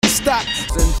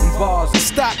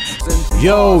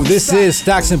Yo, this is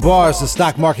Stocks and Bars, the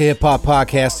Stock Market Hip Hop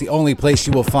Podcast, the only place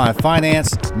you will find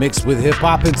finance mixed with hip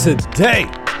hop. And today,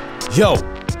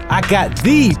 I got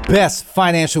the best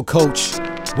financial coach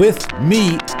with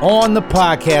me on the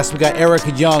podcast. We got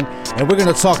Erica Young, and we're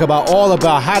going to talk all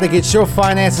about how to get your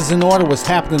finances in order, what's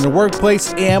happening in the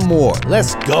workplace, and more.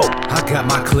 Let's go. I got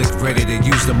my clique ready to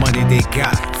use the money they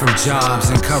got from jobs,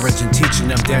 encouraging, teaching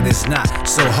them that it's not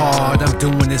so hard. I'm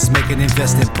doing this, making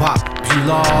investing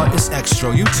popular. It's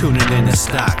extra. You tuning in to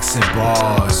Stocks and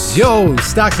Bars. Yo,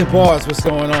 Stocks and Bars, what's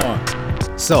going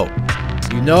on? So,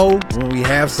 when we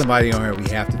have somebody on here, we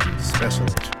have to do the special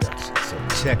introduction. So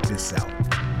check this out.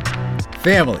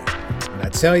 Family, when I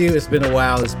tell you it's been a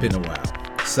while, it's been a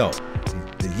while. So,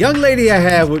 the young lady I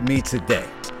have with me today,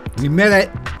 we met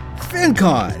at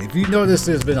FinCon. If you notice,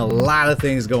 there's been a lot of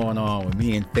things going on with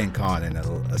me and FinCon and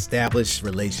the established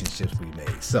relationships we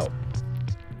made. So,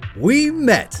 me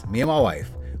and my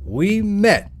wife, we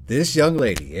met this young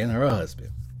lady and her husband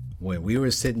when we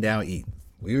were sitting down eating.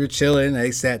 We were chilling,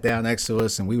 they sat down next to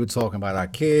us, and we were talking about our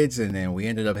kids, and then we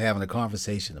ended up having a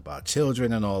conversation about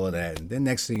children and all of that. And then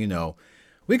next thing you know,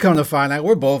 we come to find out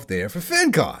we're both there for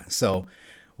FinCon. So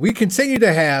we continue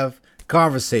to have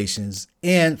conversations.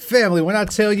 And family, when I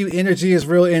tell you energy is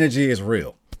real, energy is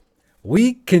real.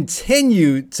 We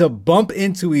continue to bump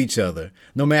into each other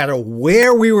no matter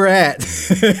where we were at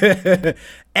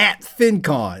at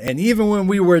FinCon. And even when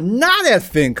we were not at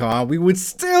FinCon, we would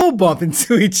still bump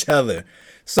into each other.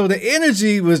 So the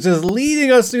energy was just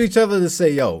leading us to each other to say,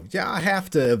 y'all have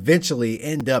to eventually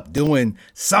end up doing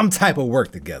some type of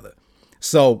work together.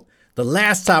 So the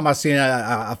last time I seen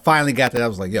her, I finally got that. I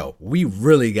was like, we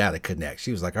really got to connect.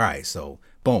 She was like, all right, so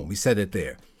boom, we said it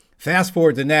there. Fast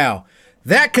forward to now,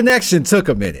 that connection took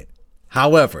a minute.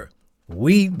 However,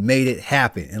 we made it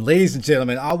happen. And ladies and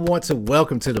gentlemen, I want to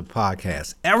welcome to the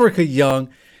podcast Erica Young.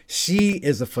 She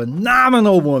is a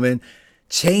phenomenal woman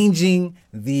changing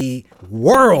the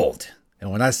world.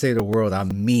 And when I say the world, I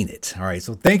mean it. All right.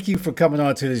 So thank you for coming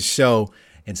on to the show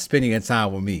and spending your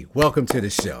time with me. Welcome to the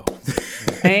show.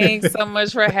 Thanks so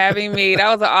much for having me. That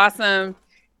was an awesome,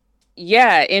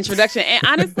 introduction. And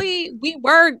honestly,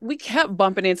 we kept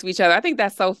bumping into each other. I think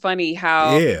that's so funny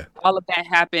how all of that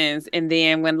happens. And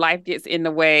then when life gets in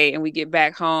the way and we get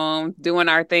back home doing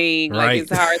our thing, right, like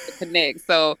it's hard to connect.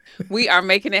 So we are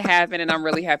making it happen, and I'm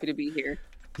really happy to be here.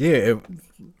 Yeah,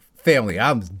 family,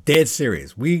 I'm dead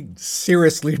serious. We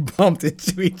seriously bumped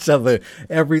into each other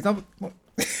everywhere.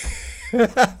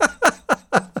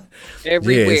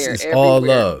 It's all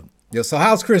love. So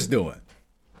how's Chris doing?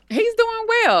 He's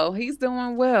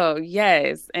doing well.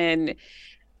 Yes. And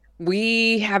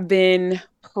we have been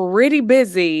pretty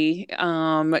busy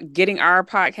getting our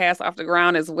podcast off the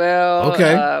ground as well.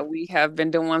 Okay. We have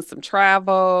been doing some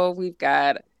travel. We've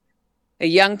got a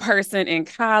young person in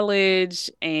college,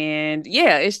 and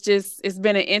it's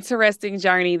been an interesting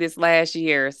journey this last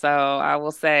year. So I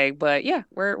will say, but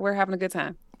we're having a good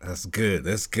time. That's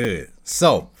good.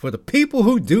 So for the people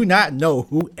who do not know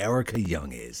who Erica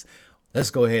Young is,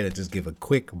 let's go ahead and just give a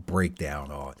quick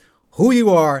breakdown on who you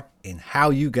are and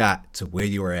how you got to where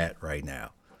you are at right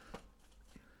now.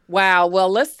 Wow. Well,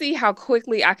 let's see how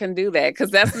quickly I can do that,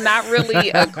 because that's not really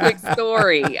a quick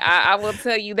story. I will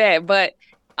tell you that. But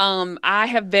I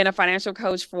have been a financial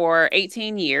coach for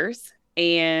 18 years,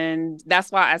 and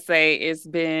that's why I say it's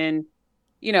been,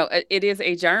 it is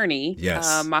a journey.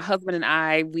 Yes. My husband and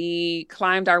I, we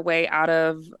climbed our way out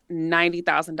of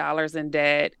 $90,000 in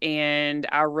debt, and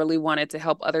I really wanted to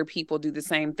help other people do the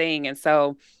same thing. And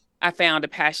so I found a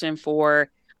passion for,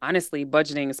 honestly,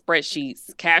 budgeting,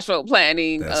 spreadsheets, cash flow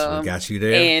planning. That's what got you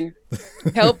there. And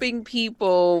helping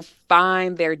people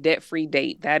find their debt-free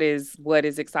date. That is what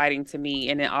is exciting to me.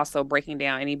 And then also breaking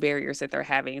down any barriers that they're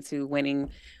having to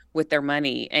winning with their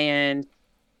money. And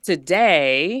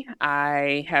today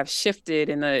I have shifted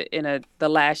in the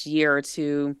last year or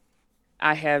two.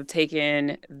 I have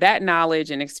taken that knowledge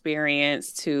and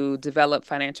experience to develop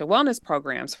financial wellness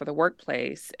programs for the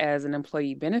workplace as an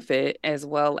employee benefit, as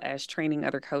well as training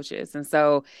other coaches. And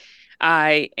so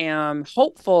I am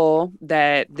hopeful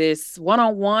that this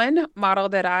one-on-one model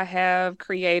that I have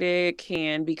created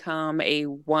can become a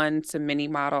one-to-many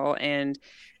model. And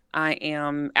I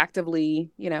am actively,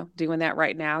 doing that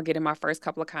right now, getting my first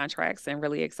couple of contracts, and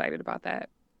really excited about that.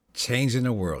 Changing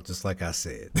the world, just like I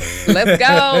said. Let's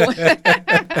go.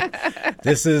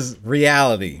 This is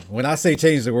reality. When I say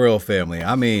change the world, family,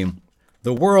 I mean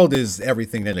the world is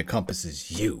everything that encompasses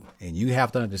you. And you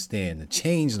have to understand, to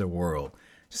change the world,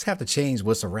 just have to change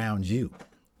what's around you.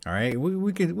 All right.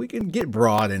 We can get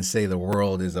broad and say the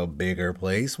world is a bigger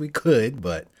place. We could,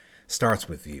 but starts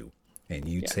with you and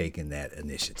you taking that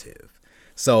initiative.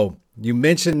 So you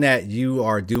mentioned that you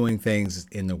are doing things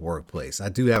in the workplace. I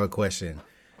do have a question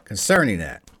concerning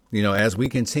that. You know, as we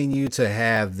continue to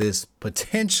have this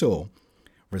potential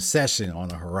recession on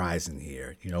the horizon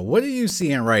here, you know, what are you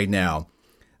seeing right now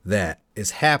that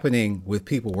is happening with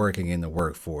people working in the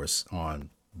workforce on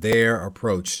their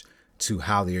approach to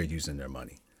how they're using their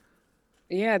money?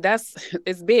 Yeah,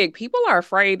 it's big. People are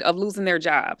afraid of losing their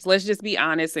jobs. Let's just be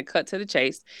honest and cut to the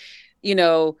chase. You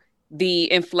know,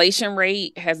 the inflation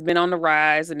rate has been on the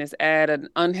rise and is at an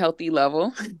unhealthy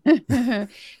level.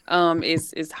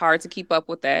 It's hard to keep up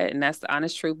with that, and that's the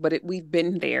honest truth. But we've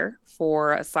been there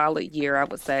for a solid year, I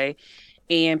would say,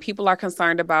 and people are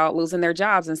concerned about losing their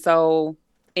jobs. And so,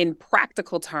 in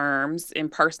practical terms, in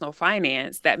personal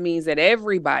finance, that means that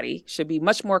everybody should be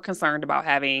much more concerned about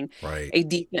having a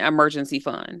decent emergency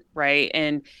fund, right?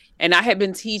 And I have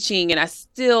been teaching, and I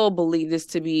still believe this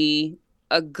to be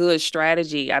a good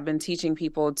strategy. I've been teaching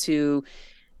people to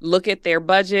look at their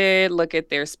budget, look at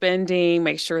their spending,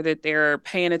 make sure that they're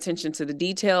paying attention to the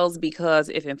details, because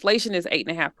if inflation is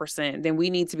 8.5%, then we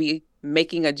need to be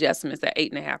making adjustments at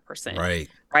 8.5%. Right.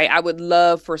 I would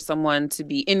love for someone to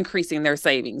be increasing their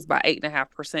savings by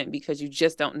 8.5% because you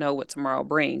just don't know what tomorrow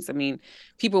brings. I mean,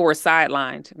 people were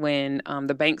sidelined when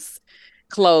the banks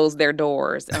closed their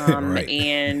doors.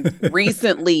 And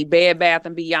recently Bed Bath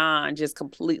 & Beyond just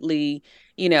completely,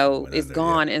 is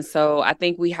gone. And so I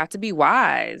think we have to be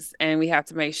wise, and we have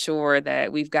to make sure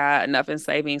that we've got enough in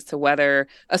savings to weather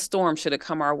a storm should it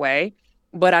come our way.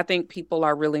 But I think people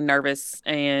are really nervous,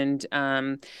 and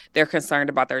they're concerned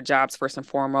about their jobs first and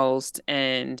foremost.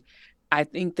 And I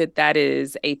think that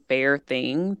is a fair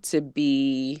thing to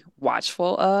be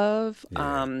watchful of.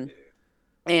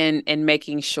 And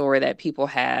making sure that people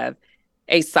have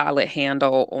a solid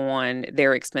handle on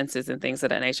their expenses and things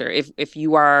of that nature. If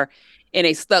you are in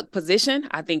a stuck position,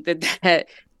 I think that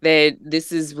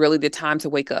this is really the time to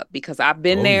wake up, because I've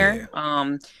been there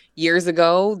years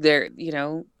ago. There,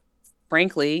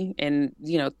 frankly, in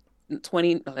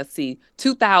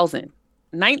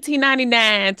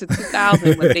 1999 to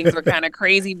 2000, when things were kind of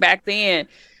crazy back then,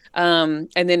 and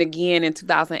then again in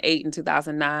 2008 and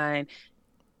 2009.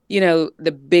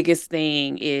 The biggest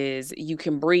thing is you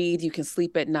can breathe, you can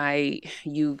sleep at night,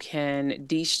 you can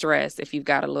de-stress if you've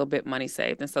got a little bit of money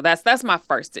saved. And so that's my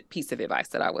first piece of advice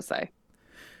that I would say.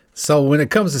 So when it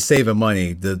comes to saving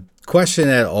money, the question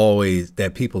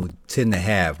that people tend to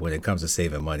have when it comes to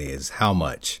saving money is how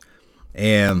much.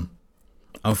 And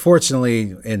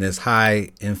unfortunately, in this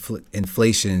high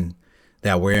inflation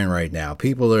that we're in right now,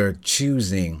 people are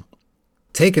choosing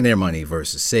taking their money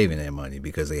versus saving their money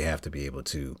because they have to be able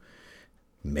to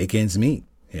make ends meet.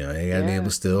 They got to be able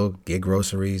to still get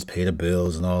groceries, pay the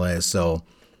bills and all that. So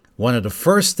one of the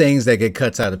first things that get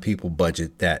cuts out of people's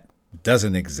budget that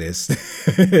doesn't exist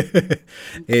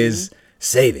is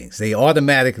savings. They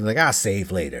automatically I'll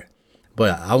save later.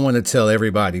 But I want to tell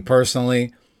everybody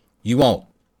personally, you won't.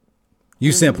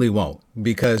 You simply won't,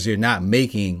 because you're not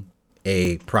making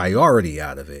a priority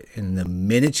out of it. And the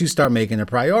minute you start making a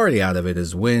priority out of it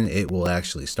is when it will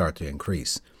actually start to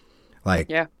increase.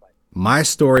 My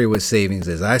story with savings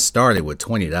is I started with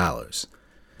 $20.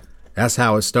 That's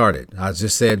how it started. I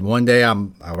just said one day,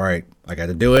 I'm all right, I got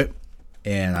to do it.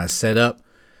 And I set up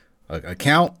an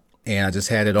account and I just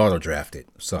had it auto drafted.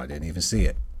 So I didn't even see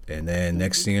it. And then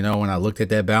next thing you know, when I looked at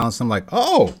that balance, I'm like,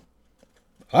 oh,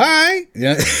 all right.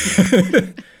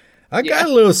 I got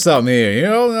a little something here,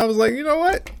 and I was like, you know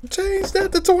what? Change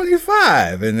that to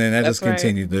 25. And then that just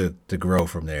continued to grow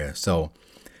from there. So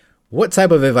what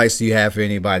type of advice do you have for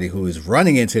anybody who is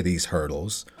running into these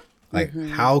hurdles?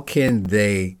 How can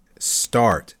they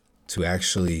start to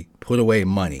actually put away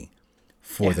money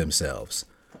for themselves?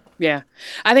 Yeah.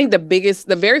 I think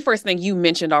the very first thing you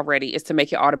mentioned already is to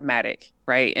make it automatic,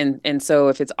 right? And so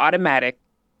if it's automatic,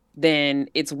 then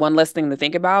it's one less thing to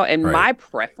think about. And my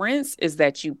preference is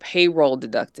that you payroll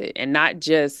deduct it and not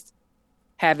just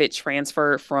have it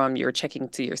transferred from your checking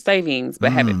to your savings,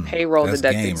 but have it payroll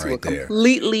deducted to a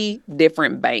completely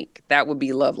different bank. That would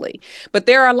be lovely. But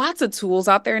there are lots of tools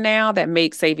out there now that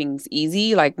make savings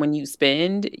easy. Like when you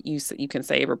spend, you can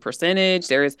save a percentage.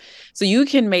 So you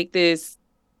can make this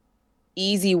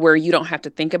easy where you don't have to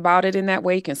think about it in that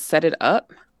way. You can set it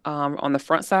up on the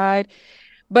front side.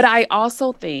 But I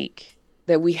also think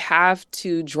that we have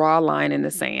to draw a line in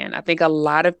the sand. I think a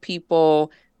lot of people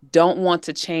don't want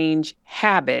to change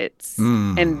habits.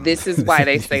 And this is why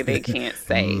they say they can't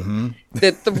save.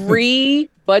 The 3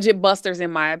 budget busters, in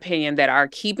my opinion, that are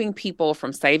keeping people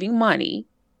from saving money,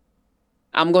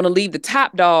 I'm going to leave the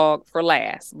top dog for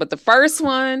last. But the first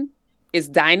one is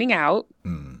dining out.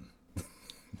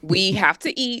 We have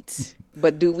to eat,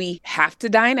 but do we have to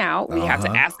dine out? We have to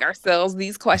ask ourselves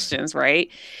these questions, right?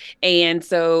 And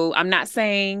so I'm not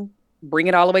saying bring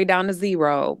it all the way down to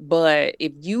zero, but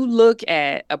if you look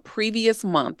at a previous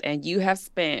month and you have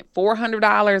spent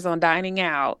 $400 on dining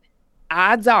out,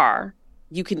 odds are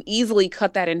you can easily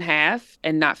cut that in half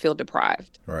and not feel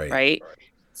deprived, right?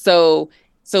 So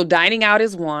dining out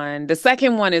is one. The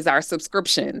second one is our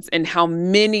subscriptions and how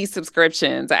many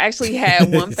subscriptions. I actually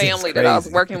had one family that I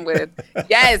was working with.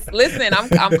 Yes, listen,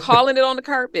 I'm calling it on the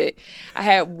carpet. I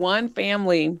had one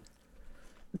family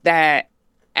that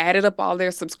added up all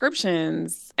their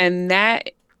subscriptions, and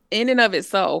that in and of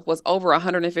itself was over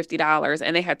 $150.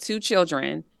 And they had 2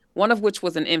 children, one of which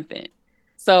was an infant.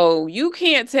 So you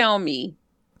can't tell me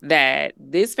that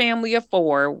this family of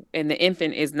 4 and the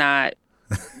infant is not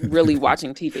really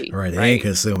watching TV. Right. They ain't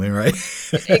consuming, right?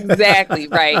 Exactly,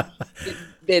 right.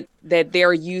 That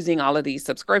they're using all of these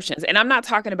subscriptions. And I'm not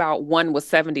talking about one was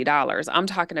 $70. I'm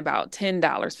talking about $10,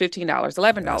 $15,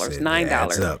 $11,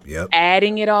 $9. Yep.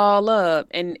 Adding it all up.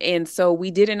 And so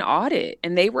we did an audit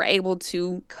and they were able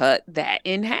to cut that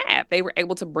in half. They were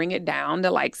able to bring it down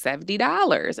to like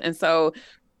 $70. And so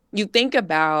you think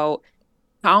about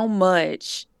how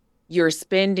much you're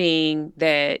spending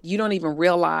that you don't even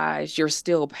realize you're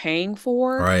still paying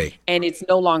for. Right. And it's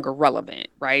no longer relevant,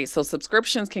 right? So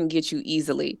subscriptions can get you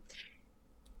easily.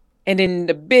 And then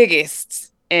the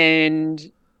biggest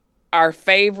and our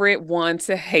favorite one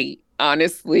to hate,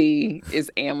 honestly,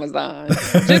 is Amazon.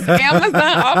 Just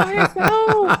Amazon all by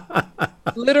itself.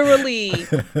 Literally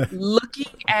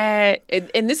looking at,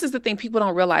 and this is the thing, people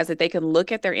don't realize that they can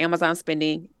look at their Amazon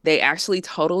spending. They actually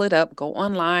total it up, go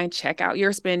online, check out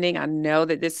your spending. I know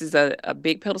that this is a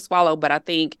big pill to swallow, but I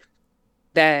think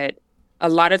that a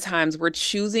lot of times we're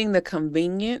choosing the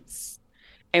convenience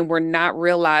and we're not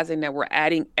realizing that we're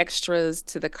adding extras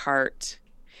to the cart.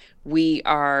 We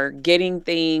are getting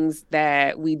things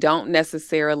that we don't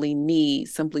necessarily need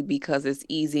simply because it's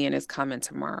easy and it's coming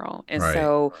tomorrow. And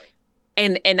so,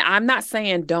 and I'm not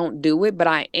saying don't do it, but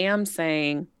I am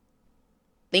saying,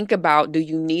 think about, do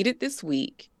you need it this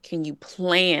week? Can you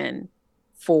plan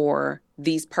for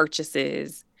these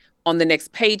purchases on the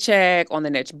next paycheck, on the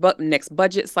next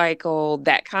budget cycle,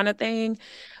 that kind of thing?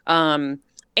 And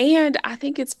I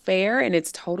think it's fair and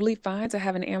it's totally fine to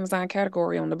have an Amazon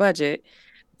category on the budget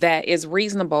that is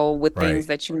reasonable with things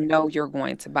that you know you're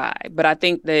going to buy. But I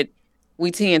think that we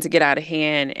tend to get out of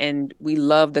hand and we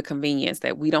love the convenience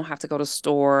that we don't have to go to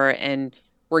store and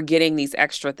we're getting these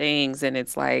extra things. And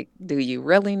it's like, do you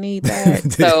really need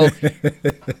that? So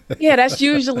yeah, that's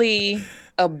usually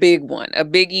a biggie one,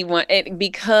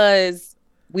 because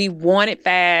we want it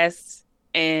fast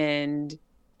and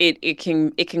it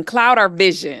can cloud our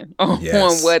vision on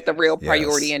what the real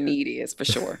priority and need is, for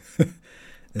sure.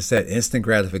 It's that instant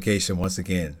gratification, once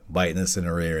again, biting us in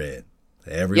the rear end.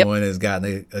 Everyone has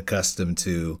gotten accustomed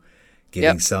to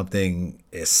getting something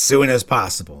as soon as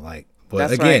possible.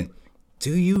 But again,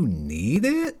 do you need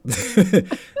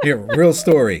it? Here, real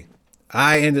story.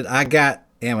 I got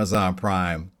Amazon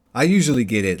Prime. I usually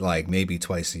get it like maybe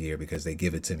twice a year because they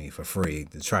give it to me for free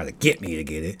to try to get me to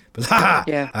get it. But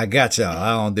I got y'all.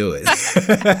 I don't do it.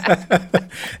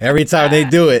 Every time they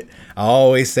do it, I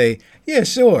always say, yeah,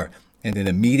 sure. And then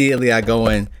immediately I go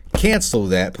and cancel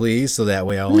that, please. So that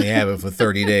way I only have it for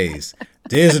 30 days.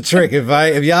 There's a trick. If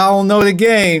y'all don't know the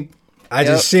game, I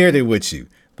just shared it with you.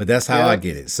 But that's how I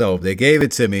get it. So they gave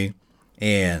it to me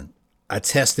and I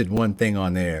tested one thing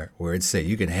on there where it said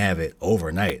you can have it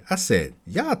overnight. I said,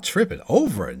 y'all tripping,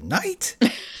 overnight?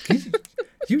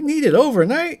 You need it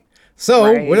overnight? So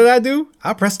what did I do?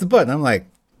 I pressed the button. I'm like,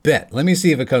 bet. Let me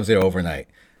see if it comes there overnight.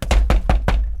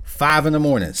 5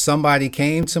 a.m, somebody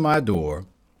came to my door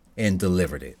and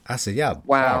delivered it. I said,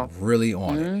 y'all really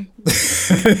on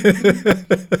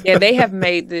it. Yeah, they have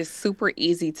made this super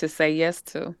easy to say yes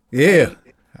to. Yeah,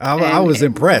 I was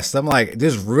impressed. I'm like,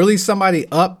 there's really somebody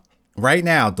up right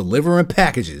now delivering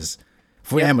packages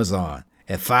for Amazon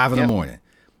at 5 a.m. All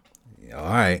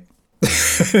right.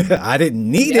 I didn't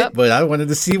need it, but I wanted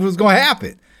to see what was going to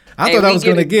happen. I thought I was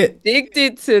going to get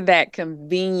addicted to that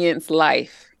convenience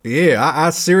life. Yeah,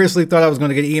 I seriously thought I was going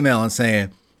to get an email and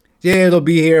saying, yeah, it'll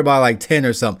be here by like 10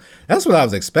 or something. That's what I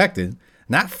was expecting.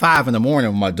 Not 5 a.m.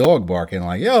 with my dog barking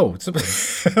like, yo.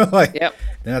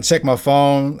 Then I check my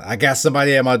phone. I got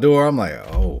somebody at my door. I'm like,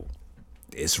 oh,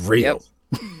 it's real.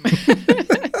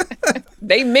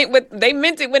 They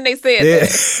meant it when they said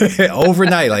that.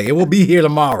 Overnight, like it will be here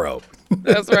tomorrow.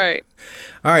 That's right.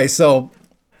 All right, so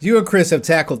you and Chris have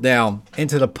tackled down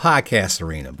into the podcast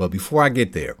arena. But before I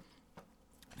get there,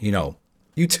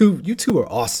 you two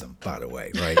are awesome, by the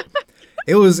way, right?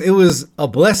 it was a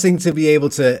blessing to be able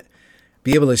to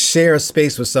share a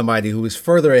space with somebody who was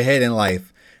further ahead in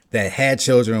life that had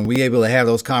children. We able to have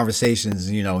those conversations,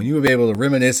 and you would be able to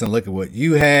reminisce and look at what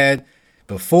you had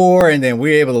before, and then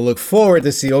we're able to look forward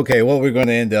to see, okay, what we're going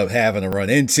to end up having to run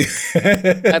into.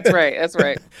 That's right. That's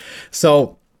right.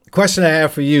 So, the question I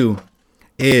have for you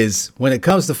is, when it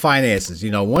comes to finances,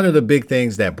 one of the big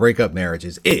things that break up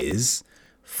marriages is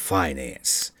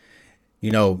finance.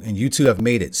 And you two have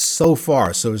made it so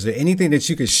far. So is there anything that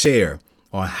you could share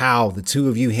on how the two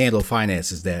of you handle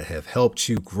finances that have helped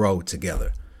you grow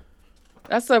together?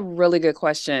 That's a really good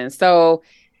question. So,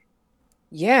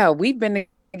 yeah, we've been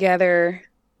together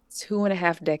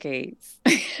 2.5 decades.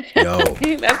 Yo,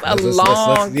 That's a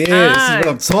long time. Yeah, this is what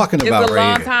I'm talking about It's a right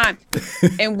long here. time.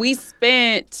 And we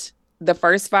spent the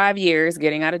first 5 years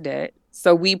getting out of debt.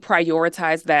 So we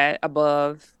prioritized that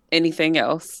above anything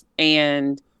else.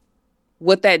 And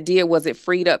what that did was it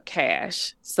freed up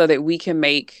cash so that we can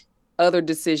make other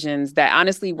decisions that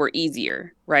honestly were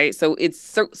easier, right? So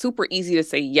it's super easy to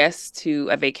say yes to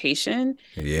a vacation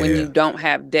when you don't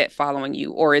have debt following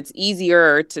you, or it's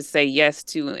easier to say yes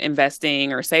to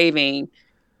investing or saving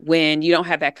when you don't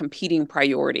have that competing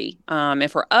priority.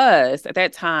 And for us at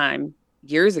that time,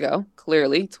 years ago,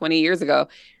 clearly 20 years ago,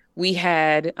 we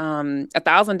had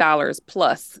 $1,000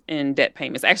 plus in debt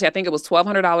payments. Actually, I think it was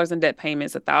 $1,200 in debt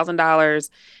payments,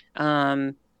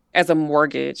 $1,000 as a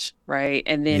mortgage, right?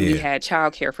 And then we had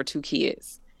childcare for 2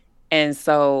 kids. And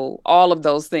so all of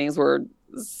those things were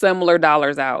similar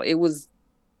dollars out. It was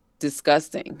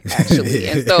disgusting, actually.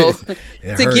 And so to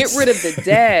get rid of the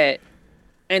debt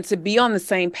and to be on the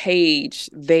same page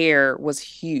there was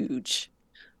huge.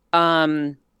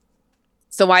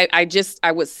 So I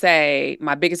would say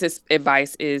my biggest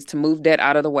advice is to move debt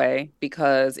out of the way,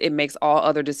 because it makes all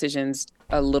other decisions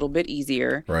a little bit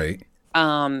easier. Right.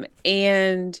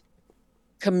 And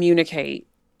communicate,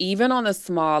 even on the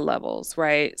small levels,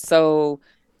 right? So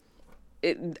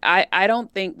I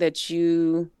don't think that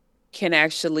you can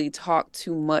actually talk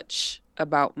too much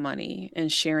about money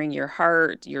and sharing your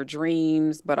heart, your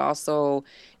dreams, but also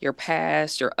your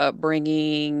past, your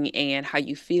upbringing, and how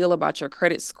you feel about your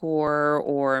credit score,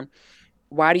 or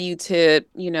why do you tip,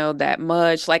 that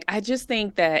much? Like, I just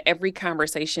think that every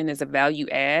conversation is a value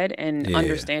add, and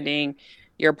understanding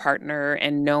your partner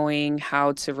and knowing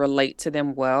how to relate to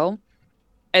them well,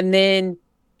 and then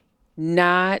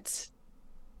not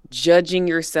judging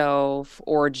yourself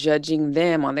or judging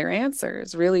them on their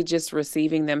answers, really just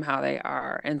receiving them how they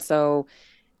are. And so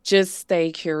just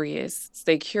stay curious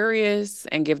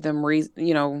and give them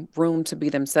room to be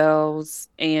themselves,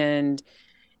 and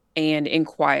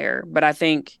inquire. But I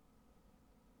think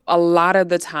a lot of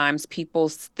the times people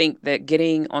think that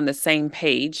getting on the same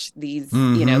page,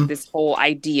 this whole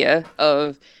idea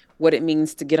of what it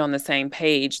means to get on the same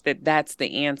page, that's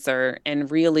the answer.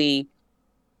 And really,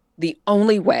 the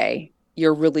only way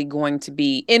you're really going to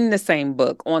be in the same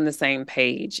book, on the same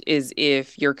page, is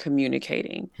if you're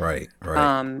communicating. Right.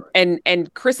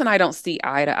 And Chris and I don't see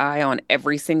eye to eye on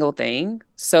every single thing.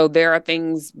 So there are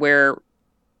things where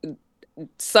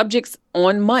subjects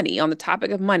on money, on the topic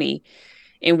of money,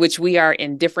 in which we are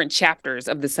in different chapters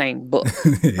of the same book,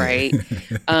 right?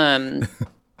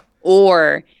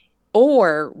 Or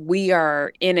we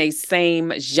are in a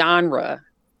same genre,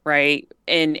 right?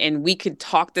 And we could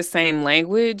talk the same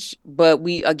language, but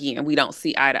we don't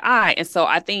see eye to eye. And so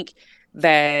I think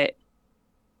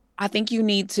you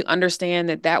need to understand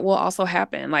that will also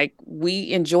happen. Like,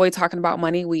 we enjoy talking about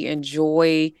money. We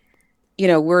enjoy,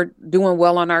 we're doing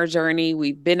well on our journey.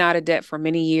 We've been out of debt for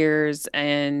many years.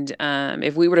 And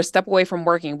if we were to step away from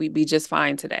working, we'd be just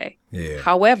fine today. Yeah.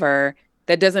 However,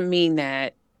 that doesn't mean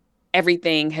that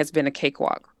everything has been a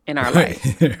cakewalk in our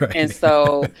life. Right. And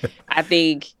so I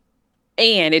think,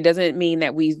 and it doesn't mean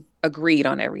that we've agreed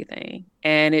on everything.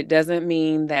 And it doesn't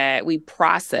mean that we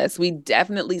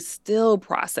definitely still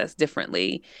process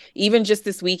differently. Even just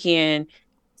this weekend,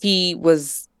 he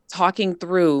was talking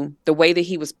through the way that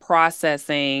he was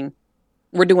processing.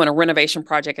 We're doing a renovation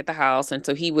project at the house. And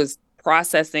so he was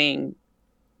processing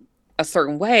a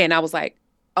certain way. And I was like,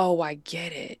 oh, I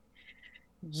get it.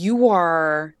 You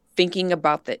are thinking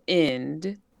about the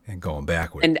end and going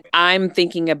backward. And I'm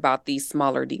thinking about these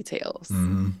smaller details.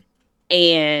 Mm-hmm.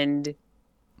 And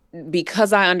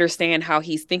because I understand how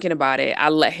he's thinking about it, I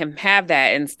let him have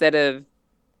that instead of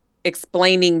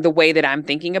explaining the way that I'm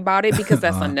thinking about it, because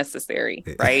that's unnecessary,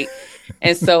 right?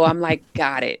 And so I'm like,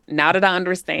 got it. Now that I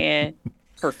understand,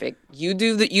 perfect. You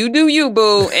do you,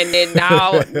 boo. And then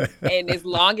now, and as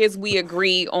long as we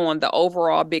agree on the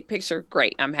overall big picture,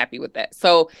 great. I'm happy with that.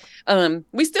 So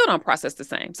we still don't process the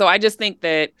same. So I just think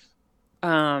that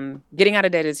getting out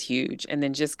of debt is huge, and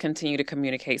then just continue to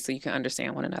communicate so you can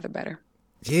understand one another better.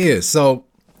 Yeah. So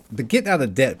the getting out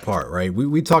of debt part, right?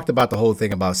 We talked about the whole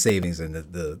thing about savings and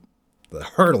the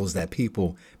hurdles that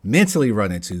people mentally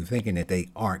run into, thinking that they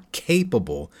aren't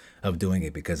capable of doing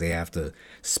it because they have to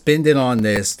spend it on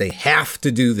this, they have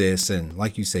to do this, and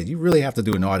like you said, you really have to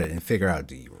do an audit and figure out,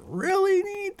 do you really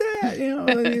need that?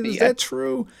 Is that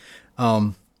true?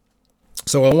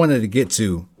 So what I wanted to get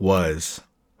to was,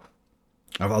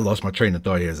 I lost my train of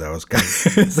thought here as I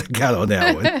got on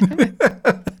that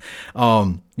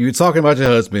one. You were talking about your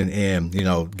husband and,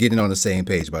 getting on the same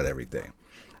page about everything.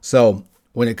 So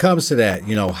when it comes to that,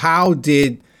 how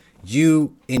did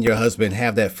you and your husband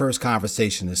have that first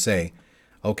conversation to say,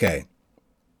 okay,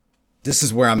 this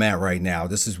is where I'm at right now.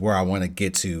 This is where I want to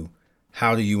get to.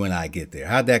 How do you and I get there?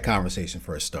 How'd that conversation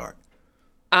first start?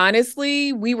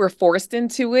 Honestly, we were forced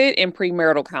into it in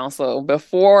premarital counsel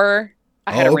before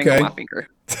I had a ring on my finger.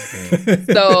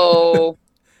 So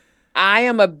I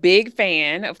am a big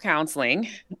fan of counseling.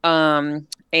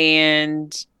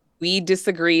 And we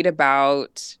disagreed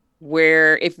about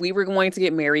if we were going to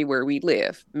get married, where we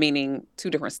live, meaning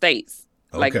 2 different states.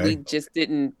 Okay. Like, we just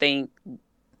didn't think,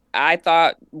 I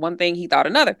thought one thing, he thought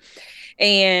another.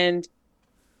 And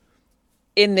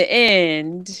in the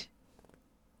end,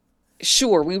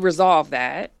 sure, we resolved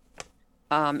that.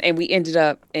 And we ended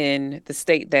up in the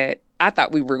state that I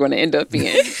thought we were going to end up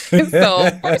in. So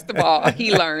first of all,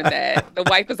 he learned that the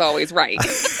wife is always right.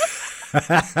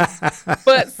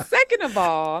 But second of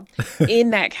all, in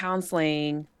that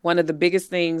counseling, one of the biggest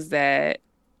things that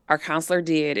our counselor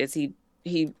did is he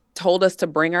told us to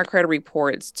bring our credit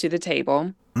reports to the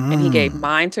table, and he gave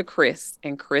mine to Chris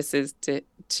and Chris's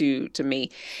to me.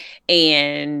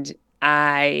 And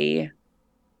I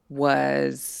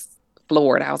was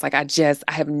floored. I was like, I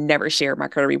have never shared my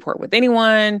credit report with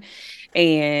anyone.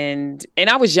 And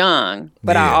I was young,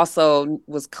 but I also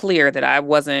was clear that I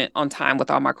wasn't on time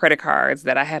with all my credit cards,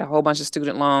 that I had a whole bunch of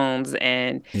student loans.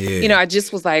 And, I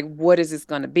just was like, what is this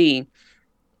going to be?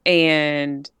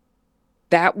 And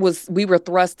we were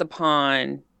thrust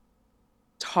upon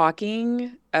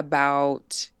talking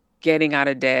about getting out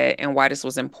of debt and why this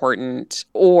was important,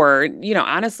 or,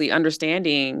 honestly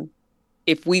understanding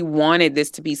if we wanted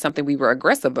this to be something we were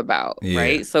aggressive about,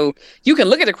 right? So you can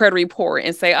look at the credit report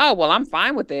and say, oh, well, I'm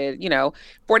fine with it.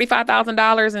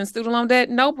 $45,000 in student loan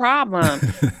debt, no problem.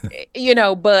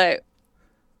 But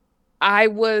I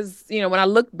was, when I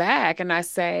look back and I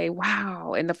say,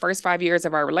 wow, in the first 5 years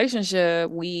of our relationship,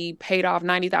 we paid off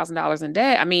 $90,000 in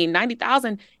debt. I mean,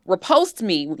 $90,000 repulsed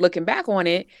me looking back on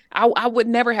it. I would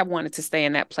never have wanted to stay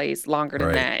in that place longer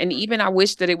than that. And even I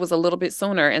wish that it was a little bit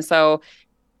sooner. And so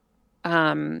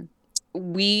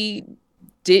we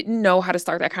didn't know how to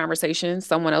start that conversation.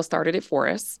 Someone else started it for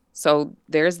us. So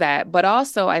there's that. But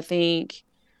also, I think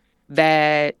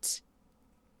that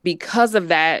because of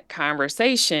that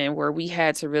conversation where we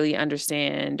had to really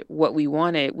understand what we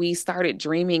wanted, we started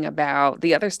dreaming about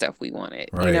the other stuff we wanted.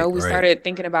 We started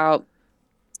thinking about,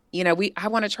 I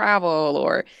want to travel,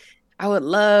 or I would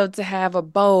love to have a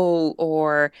boat,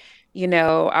 or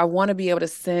I want to be able to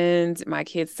send my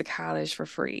kids to college for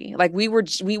free. Like, we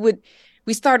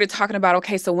started talking about,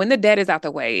 okay, so when the debt is out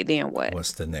the way, then what?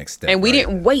 What's the next step? And we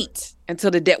didn't wait until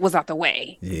the debt was out the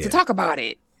way to talk about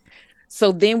it.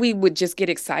 So then we would just get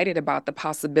excited about the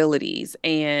possibilities.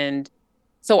 And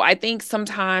so I think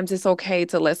sometimes it's okay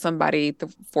to let somebody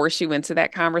force you into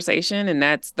that conversation. And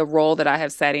that's the role that I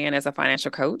have sat in as a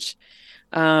financial coach.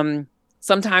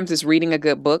 Sometimes it's reading a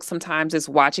good book. Sometimes it's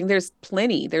watching. There's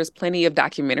plenty of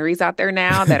documentaries out there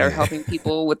now that are helping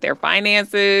people with their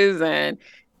finances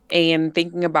and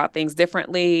thinking about things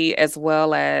differently, as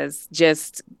well as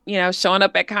just, showing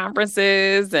up at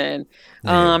conferences. And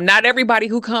not everybody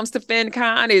who comes to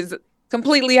FinCon is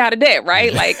completely out of debt,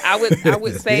 right? Like, I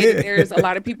would say that there's a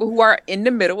lot of people who are in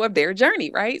the middle of their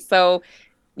journey, right? So,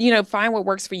 find what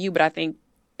works for you. But I think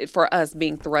for us,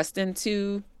 being thrust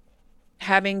into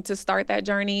having to start that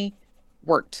journey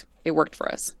worked. It worked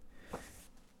for us.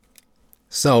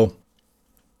 So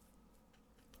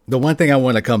the one thing I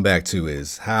want to come back to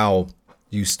is how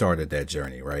you started that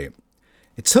journey, right?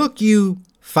 It took you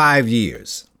 5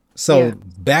 years. So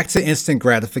back to instant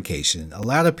gratification. A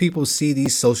lot of people see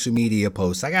these social media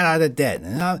posts. I got out of debt.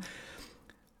 And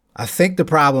I think the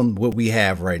problem what we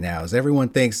have right now is everyone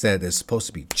thinks that it's supposed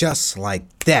to be just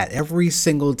like that every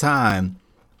single time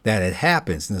that it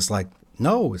happens. And it's like,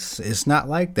 no, it's not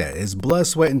like that. It's blood,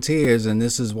 sweat, and tears. And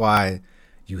this is why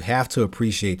you have to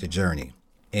appreciate the journey.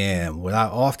 And what I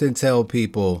often tell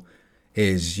people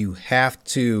is you have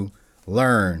to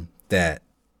learn that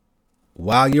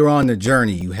while you're on the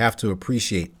journey, you have to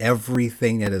appreciate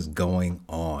everything that is going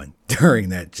on during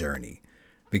that journey,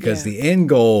 because the end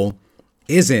goal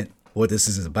isn't what this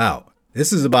is about.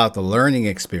 This is about the learning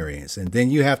experience. And then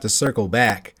you have to circle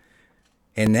back,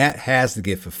 and that has to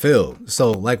get fulfilled.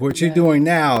 So like what you're doing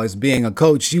now as being a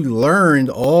coach, you learned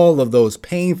all of those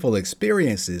painful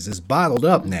experiences. It's bottled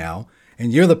up now,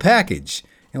 and you're the package.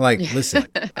 And like, listen,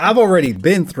 I've already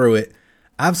been through it.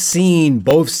 I've seen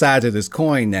both sides of this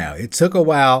coin now. It took a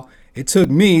while. It took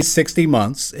me 60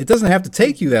 months. It doesn't have to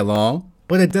take you that long,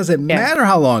 but it doesn't matter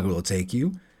how long it will take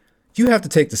you. You have to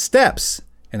take the steps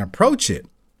and approach it.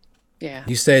 Yeah.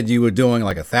 You said you were doing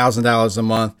like $1,000 a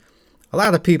month. A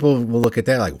lot of people will look at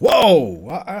that like,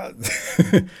 whoa.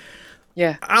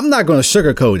 Yeah. I'm not going to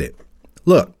sugarcoat it.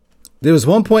 Look, there was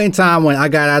one point in time when I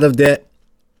got out of debt,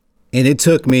 and it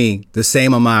took me the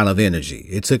same amount of energy.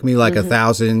 It took me like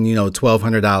 $1,000,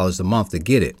 $1,200 a month to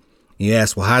get it. You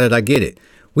ask, well, how did I get it?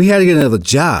 We had to get another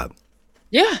job.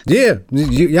 Yeah. Yeah.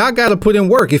 Y'all got to put in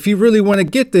work. If you really want to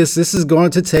get this is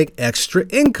going to take extra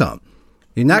income.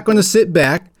 You're not going to sit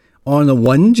back on the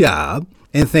one job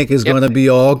and think it's going to be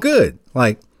all good.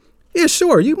 Like, yeah,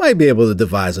 sure, you might be able to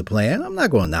devise a plan. I'm not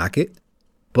going to knock it.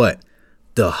 But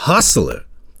the hustler.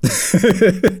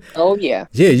 Oh, yeah.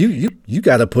 Yeah, you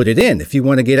got to put it in. If you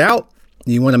want to get out,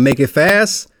 you want to make it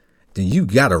fast, then you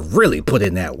got to really put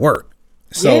in that work.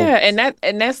 So, yeah,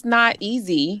 and that's not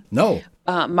easy. No.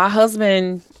 My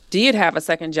husband did have a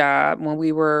second job when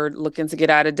we were looking to get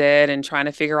out of debt and trying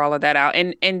to figure all of that out.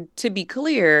 And to be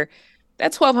clear,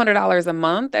 that $1,200 a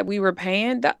month that we were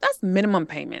paying, that's minimum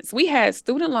payments. We had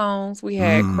student loans, we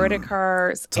had credit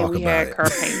cards, and we had car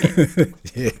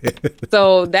payments.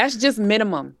 So that's just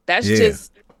minimum. That's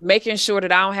just making sure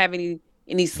that I don't have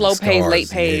any slow pays, late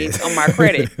pays on my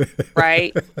credit,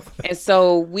 right? And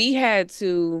so we had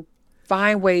to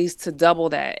find ways to double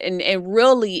that. And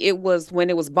really it was when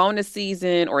it was bonus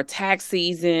season or tax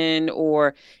season,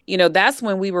 or, that's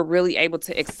when we were really able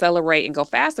to accelerate and go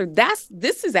faster.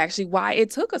 This is actually why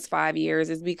it took us 5 years,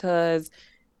 is because,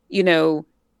 the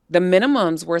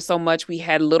minimums were so much. We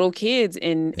had little kids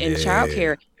in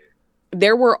childcare.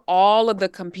 There were all of the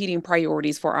competing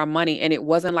priorities for our money. And it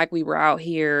wasn't like we were out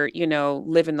here,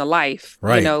 living the life.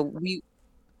 Right.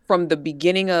 From the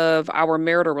beginning of our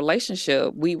marital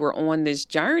relationship, we were on this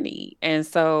journey. And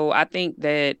so I think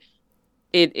that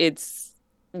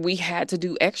we had to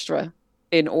do extra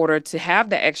in order to have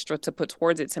the extra to put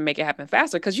towards it to make it happen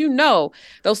faster. Because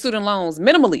those student loans,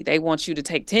 minimally, they want you to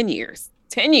take 10 years.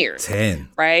 10 years. 10.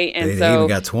 Right. And they even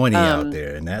got 20 out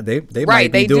there. And that they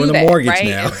might be doing that, a mortgage right?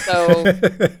 now. And so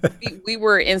we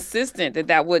were insistent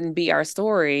that wouldn't be our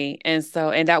story. And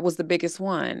that was the biggest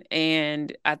one.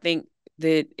 And I think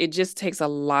that it just takes a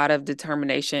lot of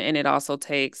determination, and it also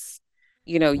takes,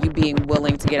 you being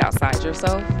willing to get outside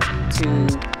yourself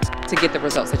to get the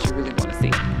results that you really want to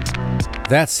see.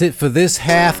 That's it for this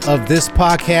half of this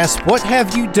podcast. What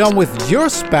have you done with your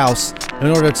spouse in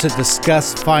order to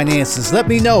discuss finances? Let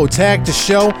me know. Tag the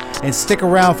show and stick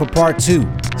around for part 2.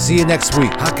 See you next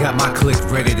week. I got my clique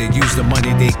ready to use the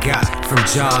money they got from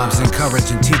jobs,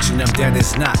 encouraging, teaching them that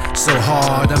it's not so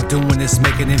hard. I'm doing this,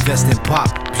 making investing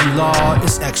pop. Law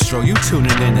is extra. You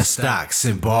tuning in to Stocks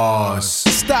and Bars.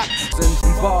 Stocks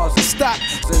and bars.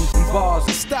 Stocks and bars.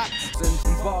 Stocks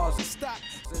and bars.